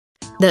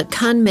The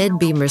ConMed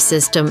Beamer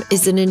system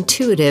is an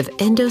intuitive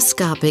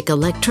endoscopic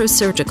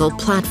electrosurgical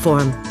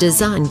platform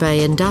designed by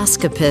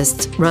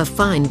endoscopists,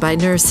 refined by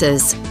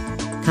nurses.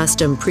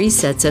 Custom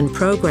presets and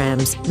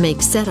programs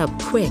make setup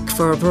quick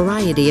for a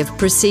variety of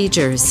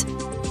procedures.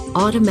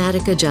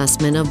 Automatic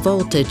adjustment of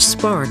voltage,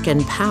 spark,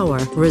 and power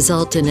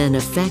result in an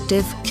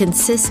effective,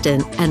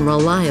 consistent, and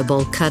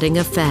reliable cutting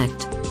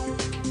effect.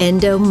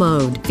 Endo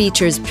mode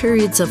features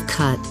periods of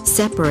cut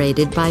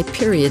separated by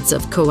periods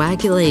of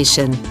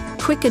coagulation.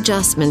 Quick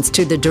adjustments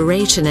to the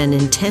duration and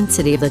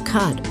intensity of the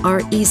cut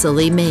are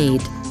easily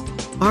made.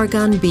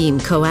 Argon beam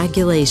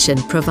coagulation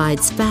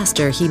provides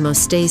faster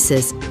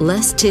hemostasis,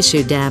 less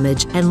tissue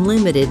damage, and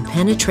limited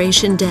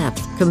penetration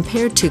depth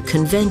compared to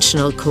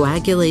conventional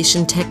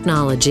coagulation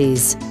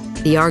technologies.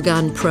 The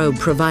argon probe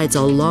provides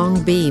a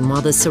long beam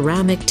while the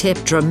ceramic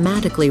tip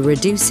dramatically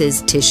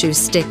reduces tissue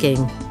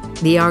sticking.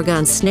 The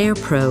argon snare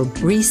probe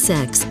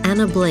resects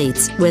and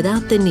ablates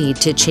without the need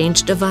to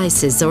change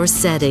devices or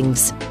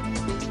settings.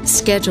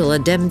 Schedule a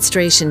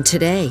demonstration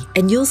today,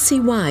 and you'll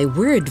see why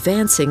we're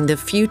advancing the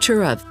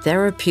future of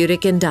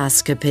therapeutic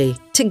endoscopy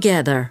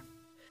together.